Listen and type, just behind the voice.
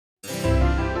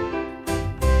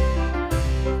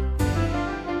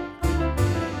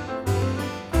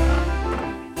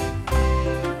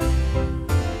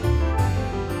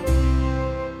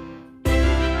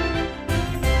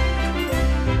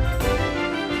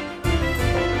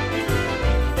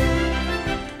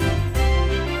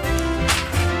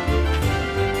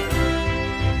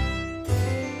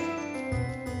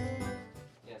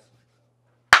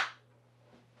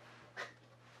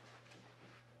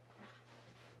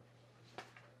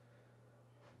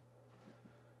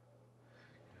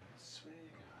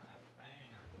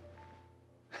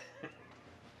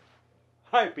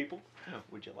Hi, people.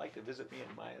 Would you like to visit me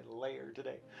in my lair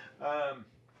today?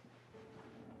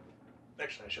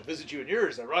 Actually, I shall visit you in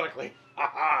yours, ironically.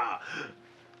 Ha ha!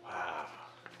 Wow.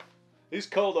 These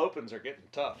cold opens are getting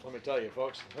tough, let me tell you,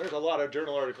 folks. There's a lot of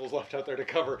journal articles left out there to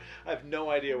cover. I have no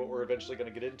idea what we're eventually going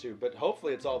to get into, but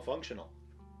hopefully it's all functional.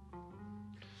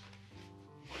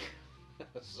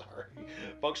 Sorry.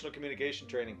 Functional communication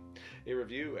training. A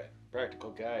review and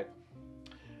practical guide.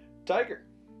 Tiger.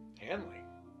 Hanley.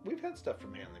 We've had stuff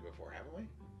from Hanley before, haven't we?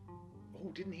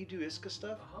 Oh, didn't he do ISCA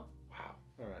stuff? Uh-huh. Wow.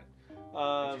 All right.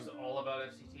 Which is all about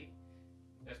FCT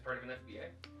as part of an FBA.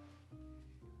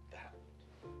 That.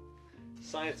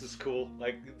 Science is cool.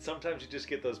 Like, sometimes you just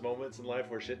get those moments in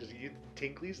life where shit just you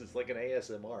tinklies. It's like an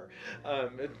ASMR.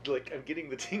 Like, I'm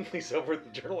getting the tinklies over the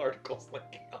journal articles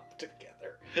linking up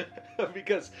together.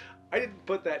 Because I didn't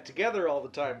put that together all the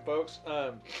time, folks.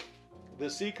 The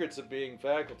secrets of being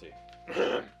faculty.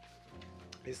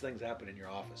 These things happen in your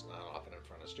office, not often in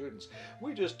front of students.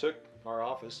 We just took our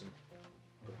office and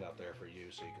put it out there for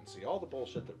you so you can see all the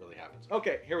bullshit that really happens.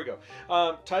 Okay, here we go.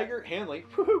 Tiger, Hanley,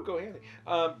 woohoo, go Hanley.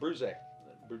 Bruzek.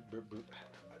 I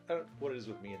don't know what it is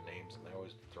with me and names, and I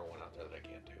always throw one out there that I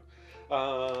can't do.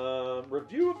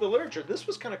 Review of the literature. This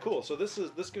was kind of cool. So this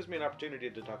gives me an opportunity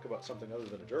to talk about something other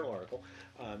than a journal article,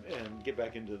 and get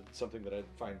back into something that I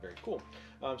find very cool.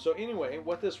 So anyway,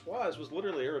 what this was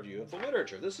literally a review of the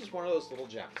literature. This is one of those little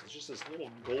gems. It's just this little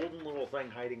golden little thing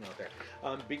hiding out there,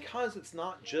 because it's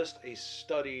not just a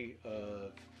study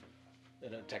of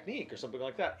a technique or something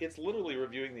like that. It's literally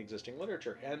reviewing the existing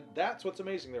literature, and that's what's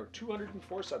amazing. There are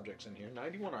 204 subjects in here,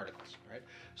 91 articles, right?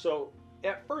 So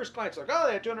at first glance, like, oh,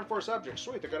 they had 204 subjects,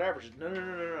 sweet, they're good averages.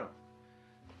 No.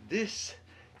 This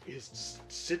is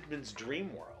Sidman's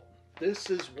dream world. This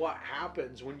is what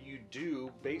happens when you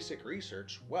do basic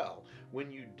research well,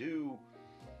 when you do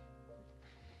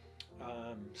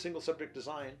single subject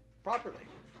design properly.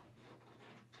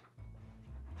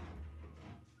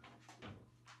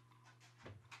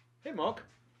 Hey, Monk.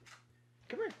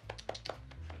 Come here.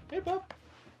 Hey, Bob.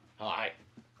 Hi.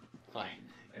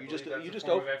 You just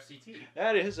open FCT.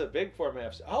 That is a big form of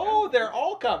FCT. Oh, they're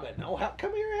all coming. Oh,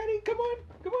 come here, Eddie. Come on.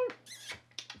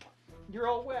 You're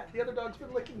all wet. The other dog's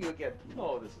been licking you again.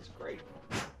 Oh, this is great.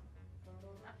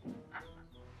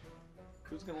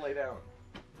 Who's gonna lay down?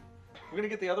 We're gonna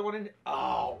get the other one in.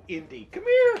 Oh, Indy, come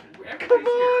here. Come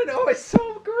on. Oh, it's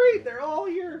so great. They're all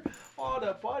here. Oh,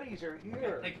 the buddies are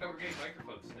here. I think we're getting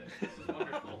microphones today. This is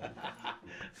wonderful.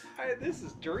 This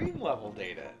is dream level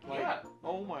data. Like, yeah.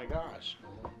 Oh my gosh.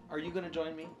 Are you gonna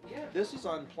join me? Yeah. This is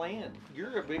unplanned.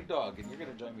 You're a big dog, and you're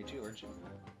gonna join me too, aren't you?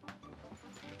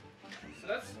 So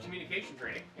that's communication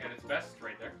training, and it's best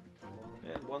right there.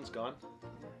 And one's gone.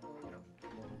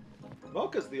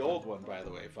 Mocha's the old one, by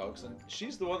the way, folks, and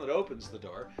she's the one that opens the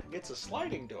door. It's a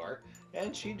sliding door,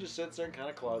 and she just sits there and kind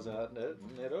of claws out,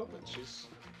 and it opens. She's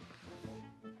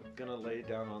gonna lay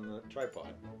down on the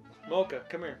tripod. Mocha,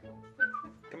 come here.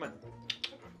 Come on.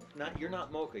 You're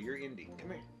not Mocha, you're Indy.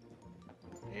 Come here.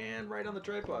 And right on the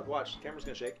tripod. Watch, the camera's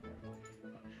gonna shake.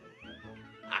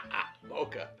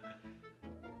 Mocha.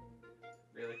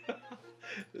 Really?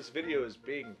 This video is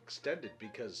being extended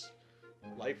because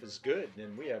life is good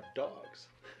and we have dogs.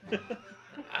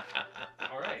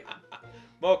 All right.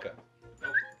 Mocha.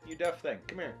 You deaf thing.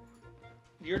 Come here.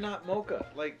 You're not Mocha.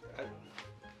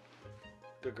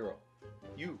 Good girl.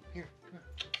 You. Here.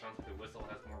 Sounds like the whistle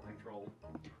has more control.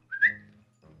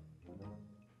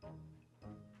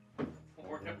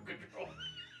 Or no control.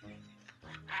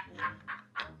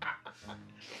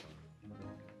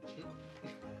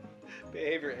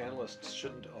 Behavior analysts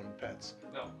shouldn't own pets.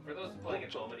 No, for those playing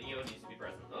at home, an EO needs to be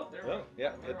present. Oh, there we go.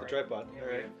 Yeah, hit the tripod. All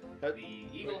right. The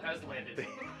eagle has landed.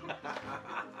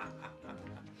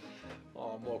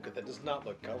 Oh, Mocha, that does not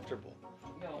look comfortable.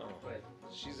 No, but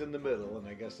she's in the middle, and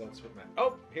I guess that's what meant.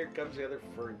 Oh, here comes the other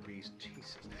furry beast.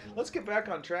 Jesus. Let's get back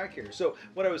on track here. So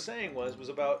what I was saying was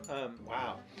about,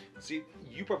 wow. See,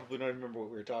 you probably don't remember what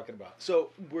we were talking about.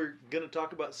 So we're going to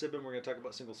talk about SIBM. We're going to talk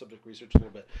about single subject research a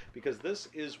little bit, because this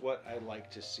is what I like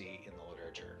to see in the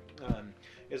literature.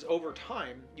 Is over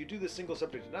time, you do this single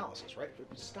subject analysis, right?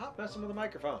 Stop messing with the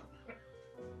microphone.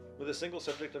 With a single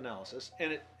subject analysis,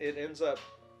 and it ends up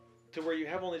to where you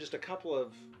have only just a couple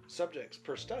of subjects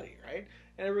per study, right?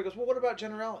 And everybody goes, well, what about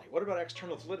generality? What about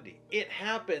external validity? It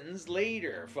happens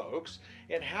later, folks.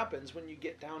 It happens when you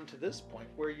get down to this point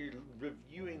where you're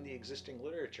reviewing the existing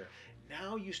literature.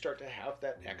 Now you start to have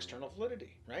that external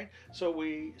validity, right? So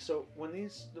when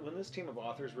this team of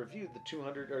authors reviewed the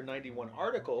 291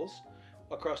 articles,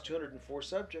 across 204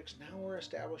 subjects, now we're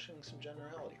establishing some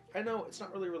generality. I know it's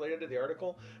not really related to the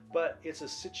article, but it's a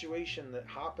situation that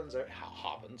happens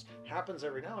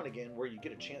every now and again where you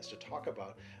get a chance to talk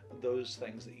about those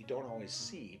things that you don't always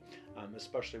see,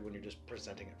 especially when you're just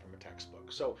presenting it from a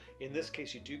textbook. So in this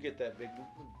case, you do get that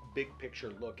big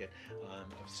picture look at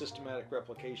of systematic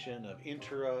replication, of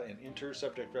intra and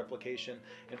inter-subject replication,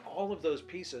 and all of those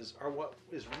pieces are what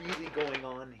is really going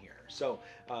on here. So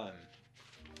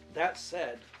that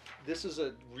said, this is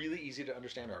a really easy to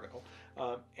understand article,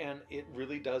 and it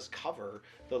really does cover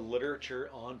the literature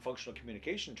on functional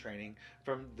communication training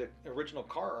from the original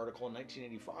Carr article in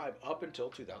 1985 up until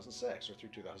 2006 or through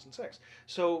 2006.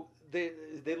 So they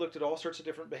looked at all sorts of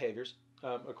different behaviors.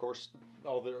 Of course,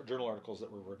 all the journal articles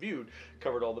that were reviewed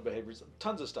covered all the behaviors,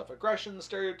 tons of stuff: aggression,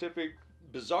 stereotyping,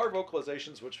 bizarre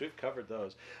vocalizations, which we've covered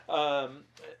those,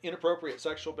 inappropriate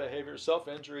sexual behavior,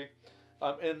 self-injury.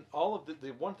 And all of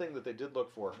the one thing that they did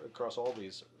look for across all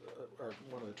these, or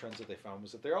one of the trends that they found,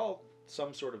 was that they're all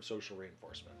some sort of social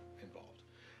reinforcement involved.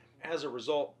 As a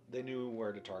result, they knew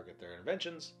where to target their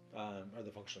interventions, or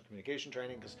the functional communication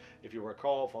training, because if you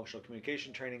recall, functional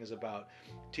communication training is about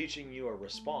teaching you a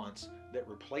response that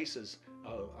replaces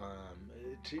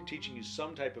teaching you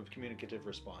some type of communicative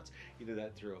response, either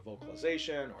that through a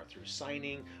vocalization or through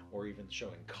signing or even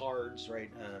showing cards, right?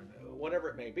 Whatever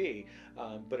it may be,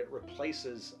 but it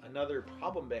replaces another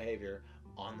problem behavior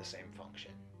on the same function.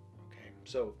 Okay,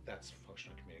 so that's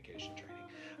functional communication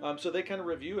training. So they kind of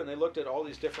review and they looked at all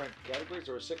these different categories.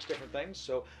 There were 6 different things,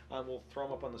 so we'll throw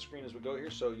them up on the screen as we go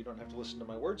here, so you don't have to listen to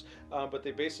my words. But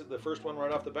they based the first one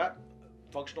right off the bat: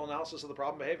 functional analysis of the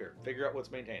problem behavior. Figure out what's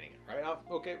maintaining it, right?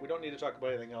 Okay, we don't need to talk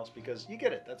about anything else because you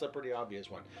get it. That's a pretty obvious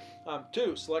one.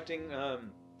 2, selecting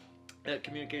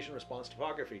communication response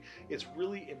topography. It's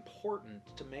really important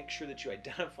to make sure that you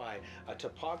identify a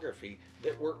topography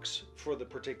that works for the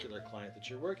particular client that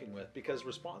you're working with, because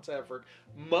response effort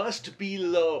must be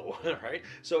low, right?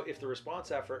 So if the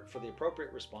response effort for the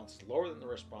appropriate response is lower than the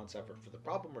response effort for the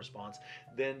problem response,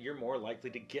 then you're more likely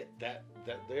to get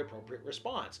the appropriate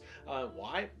response.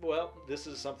 Why? Well, this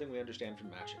is something we understand from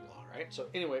matching law, right? So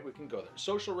anyway, we can go there.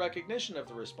 Social recognition of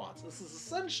the response. This is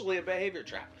essentially a behavior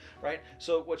trap, right?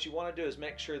 So what you want to do is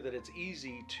make sure that it's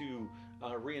easy to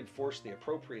reinforce the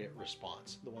appropriate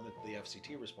response, the one that the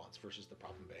FCT response versus the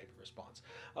problem behavior response.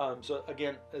 So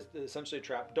again, essentially a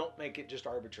trap. Don't make it just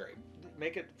arbitrary.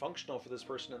 Make it functional for this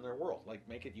person in their world. Like,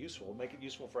 make it useful. Make it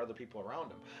useful for other people around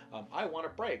them. I want a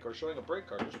brake, or showing a brake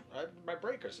card. My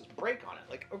breaker says brake on it.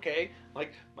 Like, okay,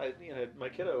 like my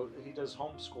kiddo, he does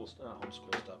homeschool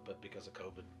stuff, but because of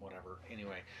COVID, whatever.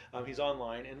 Anyway, he's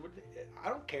online, and I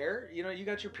don't care. You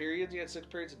got your periods. You got 6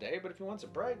 periods a day, but if he wants a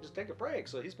break, just take a break.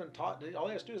 So he's been taught. All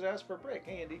he has to do is ask for a break.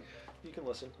 Hey, Andy, you can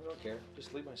listen. I don't care.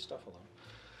 Just leave my stuff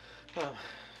alone.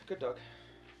 Good dog.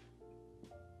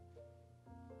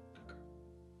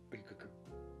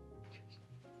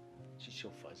 She's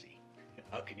so fuzzy.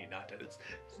 How can you not? It's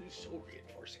so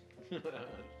reinforcing.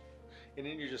 And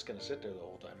then you're just going to sit there the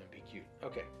whole time and be cute.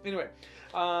 Okay. Anyway,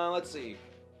 let's see.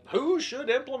 Who should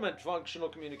implement functional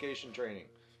communication training?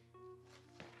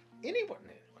 Anyone.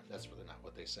 That's really not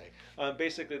what they say.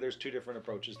 Basically, there's 2 different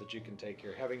approaches that you can take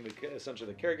here: having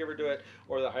essentially the caregiver do it,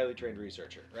 or the highly trained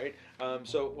researcher, right?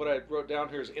 So what I wrote down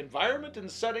here is environment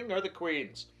and setting are the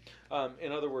queens.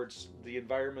 In other words, the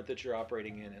environment that you're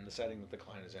operating in and the setting that the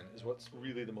client is in is what's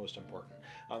really the most important.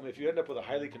 If you end up with a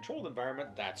highly controlled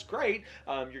environment, that's great.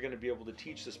 You're going to be able to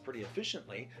teach this pretty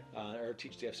efficiently, or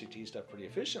teach the FCT stuff pretty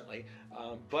efficiently,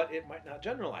 but it might not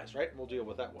generalize, right? And we'll deal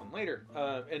with that one later.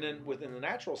 And then within the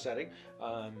natural setting,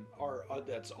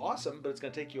 that's awesome, but it's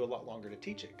going to take you a lot longer to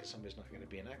teach it because somebody's not going to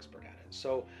be an expert at it.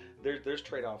 So there's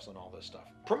trade-offs on all this stuff.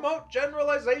 Promote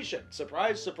generalization.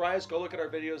 Surprise, surprise. Go look at our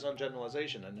videos on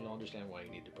generalization and you'll understand why you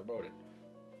need to promote it.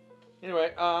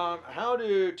 Anyway, how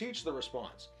to teach the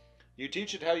response. You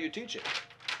teach it how you teach it.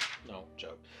 No,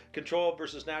 joke. Controlled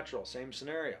versus natural, same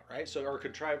scenario, right? So, or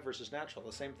contrived versus natural,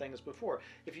 the same thing as before.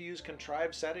 If you use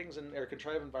contrived settings or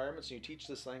contrived environments and you teach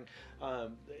this thing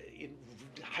in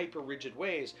hyper-rigid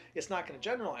ways, it's not going to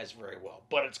generalize very well,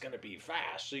 but it's going to be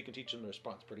fast, so you can teach them the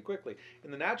response pretty quickly.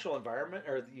 In the natural environment,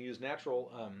 or you use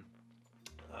natural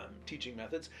teaching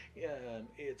methods,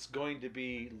 it's going to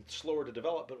be slower to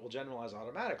develop, but will generalize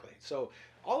automatically. So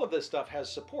all of this stuff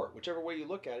has support. Whichever way you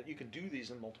look at it, you can do these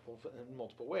in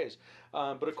multiple ways.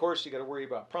 But of course, you got to worry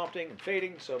about prompting and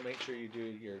fading. So make sure you do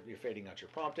your fading out your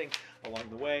prompting along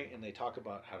the way, and they talk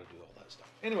about how to do all that stuff.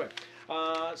 Anyway,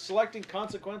 selecting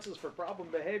consequences for problem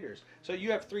behaviors. So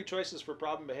you have 3 choices for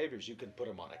problem behaviors. You can put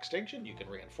them on extinction, you can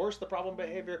reinforce the problem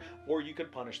behavior, or you can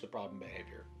punish the problem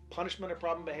behavior. Punishment of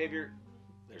problem behavior,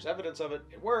 there's evidence of it.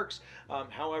 It works.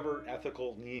 However,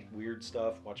 ethical, neat, weird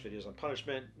stuff. Watch videos on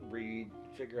punishment. Read.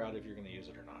 Figure out if you're going to use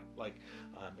it or not. Like,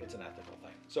 it's an ethical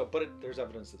thing. So, but there's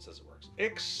evidence that says it works.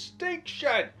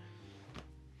 Extinction.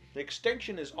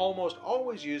 Extinction is almost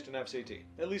always used in FCT,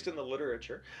 at least in the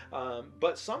literature.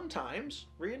 But sometimes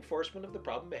reinforcement of the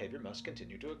problem behavior must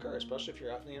continue to occur, especially if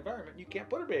you're out in the environment. You can't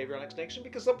put a behavior on extinction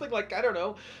because something like, I don't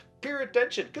know, peer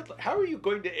attention. How are you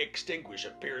going to extinguish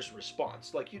a peer's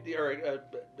response? Like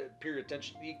peer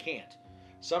attention, you can't.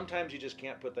 Sometimes you just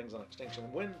can't put things on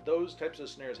extinction. When those types of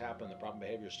scenarios happen, the problem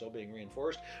behavior is still being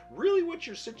reinforced. Really what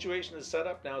your situation is set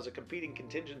up now is a competing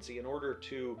contingency in order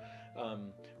to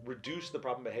reduce the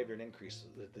problem behavior and increase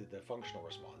the functional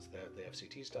response, the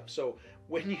FCT stuff. So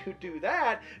when you do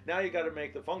that, now you got to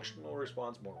make the functional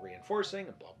response more reinforcing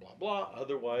and blah, blah, blah.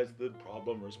 Otherwise, the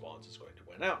problem response is going to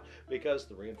win out because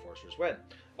the reinforcers win.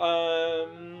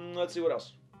 Let's see what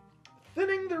else.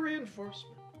 Thinning the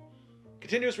reinforcement.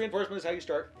 Continuous reinforcement is how you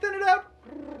start. Thin it out,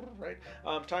 right?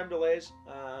 Time delays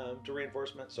to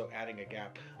reinforcement, so adding a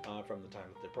gap from the time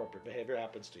that the appropriate behavior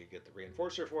happens till you get the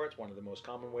reinforcer for it. It's one of the most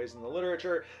common ways in the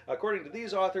literature, according to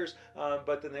these authors.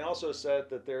 But then they also said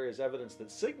that there is evidence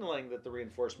that signaling that the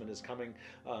reinforcement is coming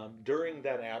during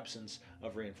that absence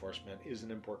of reinforcement is an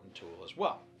important tool as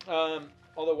well.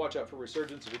 Although watch out for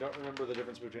resurgence. If you don't remember the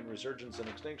difference between resurgence and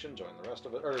extinction, join the rest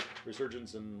of it. Or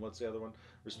resurgence and what's the other one?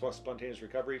 Spontaneous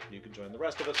recovery. You can join the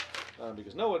rest of us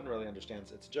because no one really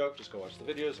understands. It's a joke. Just go watch the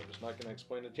videos. I'm just not going to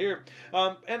explain it here.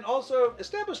 And also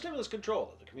establish stimulus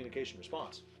control of the communication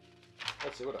response.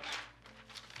 Let's see what else.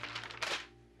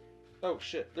 Oh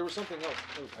shit! There was something else.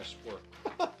 Oh, I swore.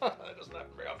 That doesn't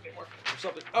happen very often anymore. There's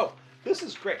something. Oh, this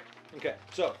is great. Okay,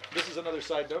 so this is another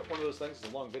side note. One of those things. It's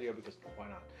a long video because why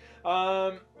not?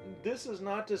 This is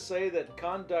not to say that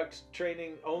conduct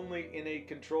training only in a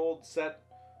controlled set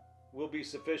will be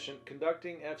sufficient.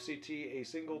 Conducting FCT a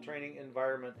single training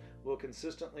environment will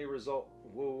consistently result.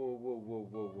 Whoa, whoa, whoa, whoa,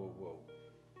 whoa, whoa, whoa.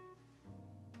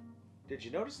 Did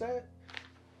you notice that?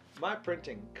 My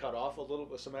printing cut off a little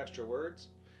with some extra words,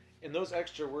 and those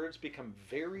extra words become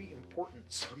very important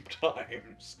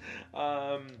sometimes.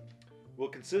 Will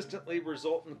consistently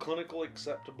result in clinical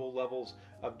acceptable levels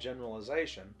of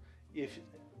generalization.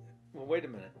 Well, wait a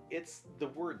minute, it's the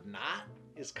word not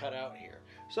is cut out here.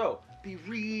 So be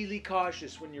really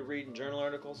cautious when you're reading journal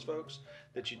articles, folks,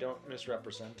 that you don't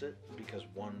misrepresent it because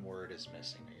one word is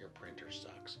missing or your printer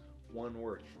sucks. One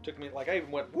word. It took me, like I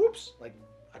even went, whoops, like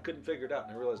I couldn't figure it out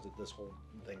and I realized that this whole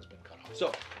thing's been cut off.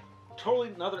 So totally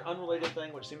another unrelated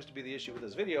thing, which seems to be the issue with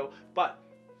this video, but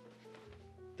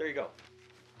there you go.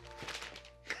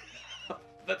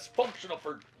 That's functional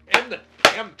for end the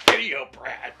damn video,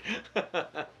 Brad.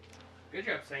 Good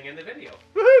job saying in the video.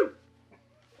 Woohoo!